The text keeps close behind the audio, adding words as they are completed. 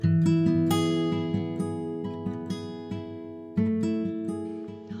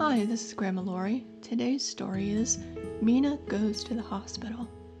Hi, this is Grandma Lori. Today's story is Mina Goes to the Hospital.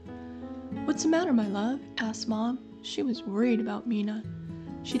 "What's the matter, my love?" asked Mom. She was worried about Mina.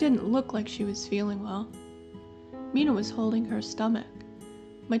 She didn't look like she was feeling well. Mina was holding her stomach.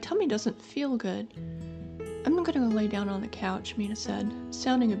 "My tummy doesn't feel good. I'm going to go lay down on the couch," Mina said,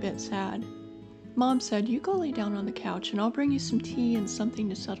 sounding a bit sad. Mom said, "You go lay down on the couch and I'll bring you some tea and something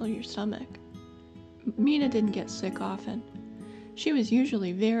to settle your stomach." Mina didn't get sick often. She was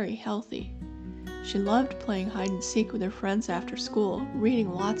usually very healthy. She loved playing hide and seek with her friends after school, reading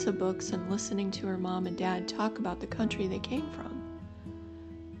lots of books and listening to her mom and dad talk about the country they came from.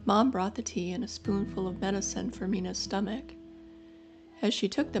 Mom brought the tea and a spoonful of medicine for Mina's stomach. As she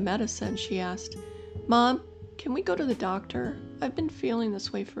took the medicine, she asked, "Mom, can we go to the doctor? I've been feeling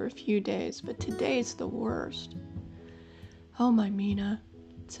this way for a few days, but today's the worst." "Oh, my Mina,"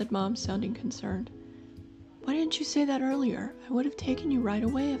 said Mom, sounding concerned. "Why didn't you say that earlier? I would have taken you right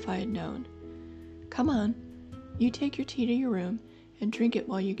away if I had known. Come on, you take your tea to your room and drink it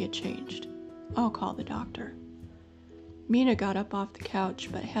while you get changed. I'll call the doctor." Mina got up off the couch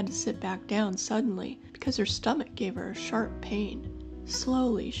but had to sit back down suddenly because her stomach gave her a sharp pain.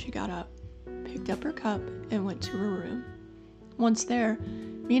 Slowly she got up, picked up her cup, and went to her room. Once there,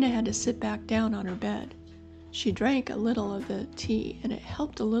 Mina had to sit back down on her bed. She drank a little of the tea and it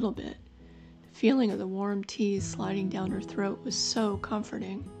helped a little bit. The feeling of the warm tea sliding down her throat was so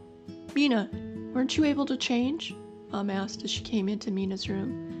comforting. "Mina, weren't you able to change?" Mom asked as she came into Mina's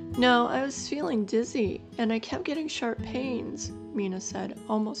room. "No, I was feeling dizzy, and I kept getting sharp pains," Mina said,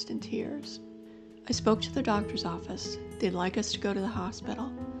 almost in tears. "I spoke to the doctor's office. They'd like us to go to the hospital.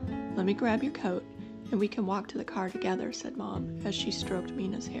 Let me grab your coat, and we can walk to the car together," said Mom, as she stroked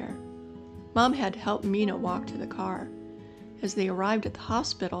Mina's hair. Mom had to help Mina walk to the car. As they arrived at the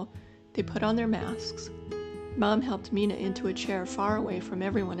hospital, they put on their masks. Mom helped Mina into a chair far away from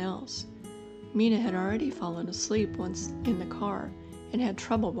everyone else. Mina had already fallen asleep once in the car and had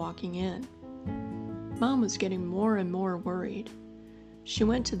trouble walking in. Mom was getting more and more worried. She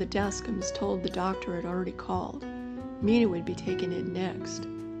went to the desk and was told the doctor had already called. Mina would be taken in next.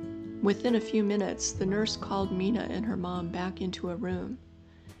 Within a few minutes, the nurse called Mina and her mom back into a room.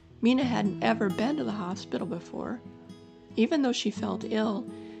 Mina hadn't ever been to the hospital before. Even though she felt ill,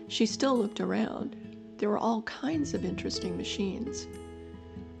 she still looked around. There were all kinds of interesting machines.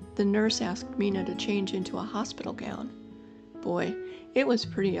 The nurse asked Mina to change into a hospital gown. Boy, it was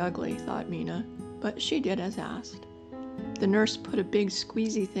pretty ugly, thought Mina, but she did as asked. The nurse put a big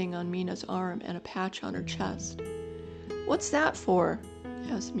squeezy thing on Mina's arm and a patch on her chest. "What's that for?"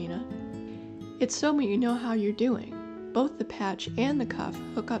 asked Mina. "It's so you know how you're doing. Both the patch and the cuff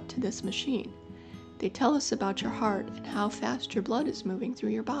hook up to this machine. They tell us about your heart and how fast your blood is moving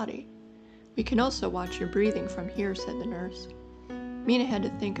through your body. We can also watch your breathing from here," said the nurse. Mina had to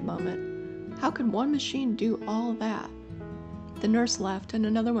think a moment. How could one machine do all that? The nurse left and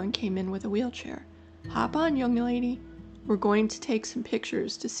another one came in with a wheelchair. "Hop on, young lady. We're going to take some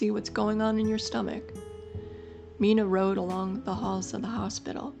pictures to see what's going on in your stomach." Mina rode along the halls of the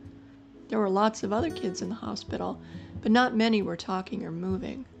hospital. There were lots of other kids in the hospital, but not many were talking or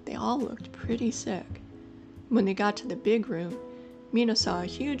moving. They all looked pretty sick. When they got to the big room, Mina saw a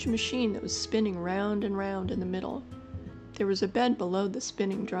huge machine that was spinning round and round in the middle. There was a bed below the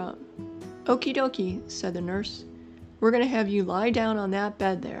spinning drum. "Okie dokie," said the nurse. "We're going to have you lie down on that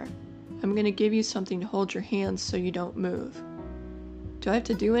bed there. I'm going to give you something to hold your hands so you don't move." "Do I have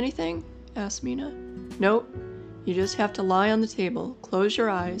to do anything?" asked Mina. "Nope. You just have to lie on the table, close your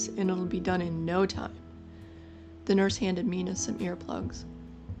eyes, and it'll be done in no time." The nurse handed Mina some earplugs.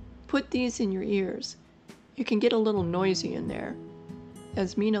 "Put these in your ears. It can get a little noisy in there."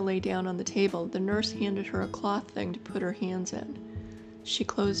 As Mina lay down on the table, the nurse handed her a cloth thing to put her hands in. She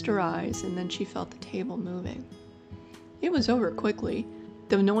closed her eyes, and then she felt the table moving. It was over quickly.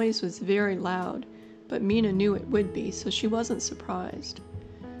 The noise was very loud, but Mina knew it would be, so she wasn't surprised.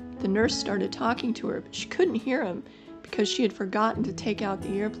 The nurse started talking to her, but she couldn't hear him because she had forgotten to take out the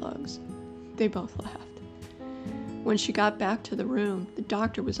earplugs. They both laughed. When she got back to the room, the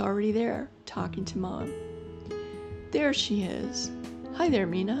doctor was already there, talking to Mom. "There she is. Hi there,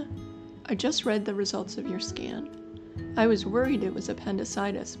 Mina. I just read the results of your scan. I was worried it was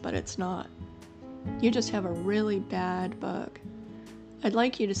appendicitis, but it's not. You just have a really bad bug. I'd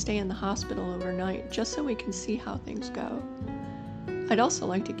like you to stay in the hospital overnight just so we can see how things go. I'd also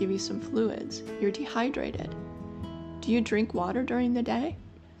like to give you some fluids. You're dehydrated. Do you drink water during the day?"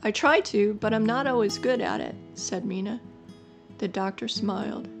 "I try to, but I'm not always good at it," said Mina. The doctor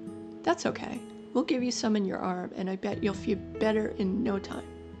smiled. "That's okay. We'll give you some in your arm, and I bet you'll feel better in no time."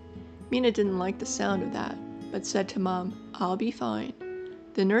 Mina didn't like the sound of that, but said to Mom, "I'll be fine."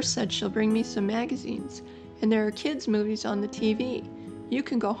 The nurse said she'll bring me some magazines, and there are kids' movies on the TV. You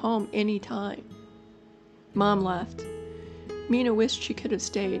can go home any time." Mom left. Mina wished she could have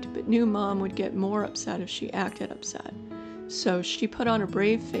stayed, but knew Mom would get more upset if she acted upset, so she put on a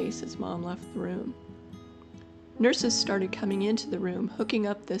brave face as Mom left the room. Nurses started coming into the room, hooking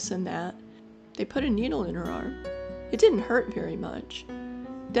up this and that. They put a needle in her arm. It didn't hurt very much.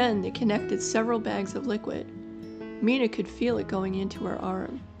 Then they connected several bags of liquid. Mina could feel it going into her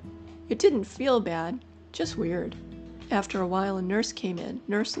arm. It didn't feel bad, just weird. After a while, a nurse came in,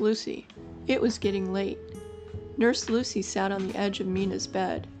 Nurse Lucy. It was getting late. Nurse Lucy sat on the edge of Mina's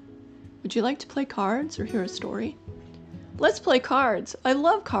bed. "Would you like to play cards or hear a story?" "Let's play cards. I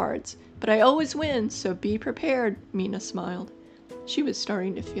love cards, but I always win, so be prepared," Mina smiled. She was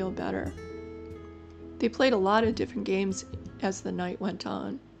starting to feel better. They played a lot of different games as the night went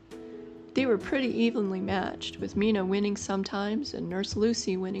on. They were pretty evenly matched, with Mina winning sometimes and Nurse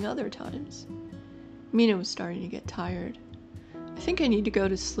Lucy winning other times. Mina was starting to get tired. "I think I need to go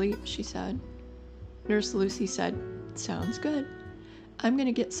to sleep," she said. Nurse Lucy said, "Sounds good. I'm going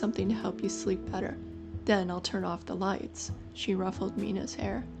to get something to help you sleep better. Then I'll turn off the lights." She ruffled Mina's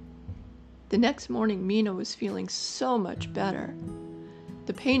hair. The next morning, Mina was feeling so much better.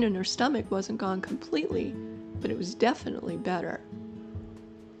 The pain in her stomach wasn't gone completely, but it was definitely better.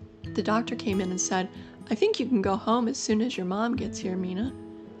 The doctor came in and said, "I think you can go home as soon as your mom gets here, Mina.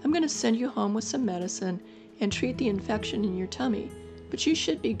 I'm going to send you home with some medicine and treat the infection in your tummy, but you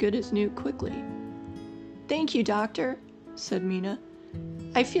should be good as new quickly." "Thank you, doctor," said Mina.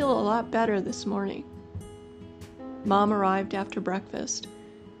 "I feel a lot better this morning." Mom arrived after breakfast.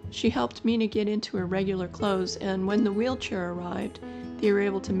 She helped Mina get into her regular clothes, and when the wheelchair arrived, they were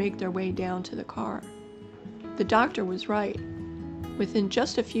able to make their way down to the car. The doctor was right. Within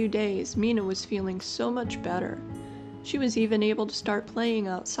just a few days, Mina was feeling so much better. She was even able to start playing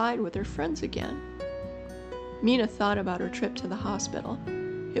outside with her friends again. Mina thought about her trip to the hospital.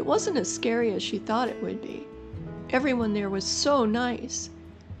 It wasn't as scary as she thought it would be. Everyone there was so nice.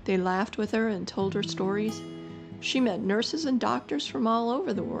 They laughed with her and told her stories. She met nurses and doctors from all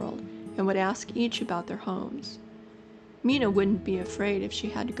over the world and would ask each about their homes. Mina wouldn't be afraid if she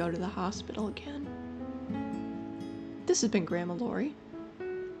had to go to the hospital again. This has been Grandma Lori.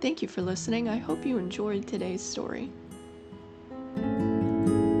 Thank you for listening. I hope you enjoyed today's story.